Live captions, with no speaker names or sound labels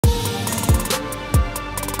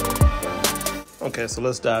Okay, so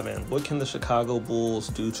let's dive in. What can the Chicago Bulls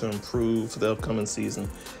do to improve for the upcoming season?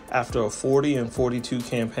 After a 40-42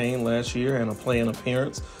 campaign last year and a play-in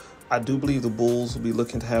appearance, I do believe the Bulls will be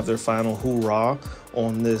looking to have their final hoorah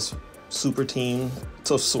on this super team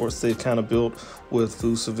of sorts they've kind of built with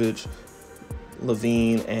Vucevic,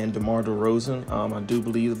 Levine, and DeMar DeRozan. I do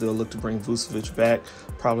believe they'll look to bring Vucevic back,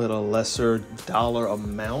 probably at a lesser dollar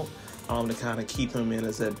amount, to kind of keep him in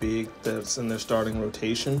as that big that's in their starting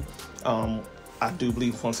rotation. I do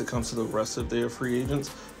believe once it comes to the rest of their free agents,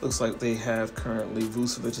 looks like they have currently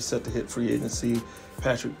Vucevic is set to hit free agency,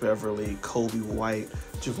 Patrick Beverley, Kobe White,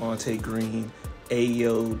 Javonte Green,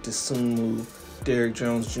 Ayo Dosunmu, Derrick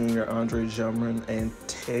Jones Jr., Andre Drummond, and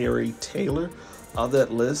Terry Taylor. Of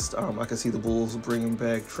that list, I can see the Bulls bringing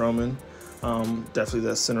back Drummond. Definitely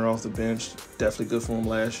that center off the bench. Definitely good for him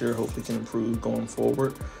last year. Hopefully can improve going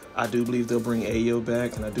forward. I do believe they'll bring Ayo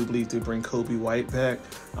back, and I do believe they'll bring Kobe White back.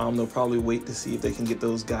 They'll probably wait to see if they can get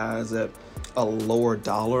those guys at a lower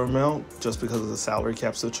dollar amount just because of the salary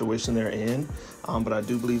cap situation they're in. But I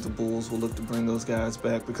do believe the Bulls will look to bring those guys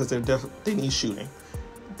back because they need shooting.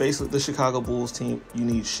 Basically, the Chicago Bulls team, you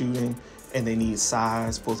need shooting, and they need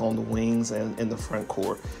size both on the wings and in the front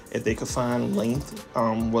court. If they could find length,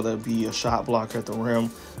 whether it be a shot blocker at the rim,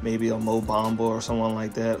 maybe a Mo Bamba or someone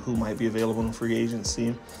like that who might be available in free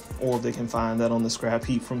agency, or if they can find that on the scrap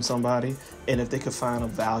heap from somebody, and if they could find a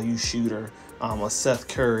value shooter, a Seth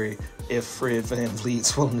Curry, if Fred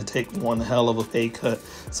VanVleet's willing to take one hell of a pay cut,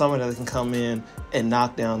 somebody that can come in and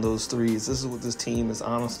knock down those threes. This is what this team is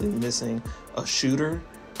honestly missing, a shooter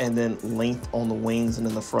and then length on the wings and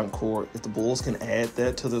in the front court. If the Bulls can add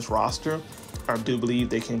that to this roster, I do believe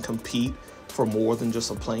they can compete for more than just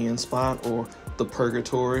a play-in spot or the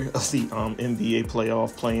purgatory of the NBA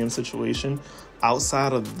playoff play-in situation.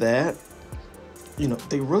 Outside of that,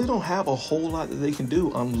 they really don't have a whole lot that they can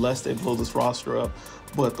do unless they blow this roster up.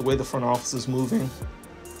 But the way the front office is moving,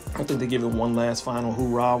 I think they give it one last final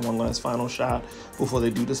hoorah, one last final shot before they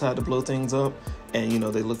do decide to blow things up. And,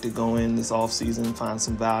 they look to go in this offseason, find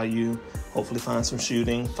some value, hopefully find some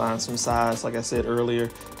shooting, find some size, like I said earlier,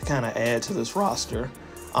 to kind of add to this roster.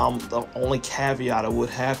 The only caveat I would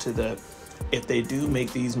have to that, if they do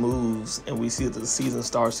make these moves and we see that the season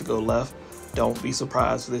starts to go left, don't be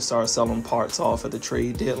surprised if they start selling parts off at the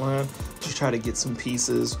trade deadline to try to get some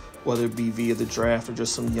pieces, whether it be via the draft or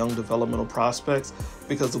just some young developmental prospects,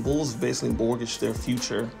 because the Bulls basically mortgaged their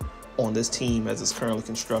future on this team as it's currently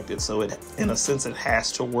constructed. So it, in a sense, it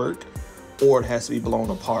has to work or it has to be blown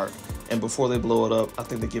apart. And before they blow it up, I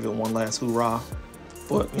think they give it one last hoorah.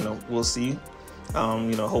 But, we'll see.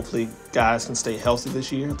 Hopefully guys can stay healthy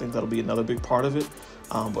this year. I think that'll be another big part of it.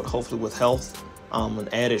 But hopefully with health, an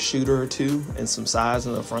added shooter or two and some size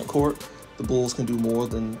in the front court, the Bulls can do more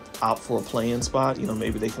than opt for a play-in spot.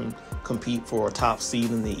 Maybe they can compete for a top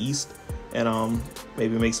seed in the East and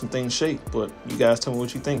maybe make some things shake. But you guys tell me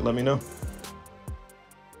what you think. Let me know.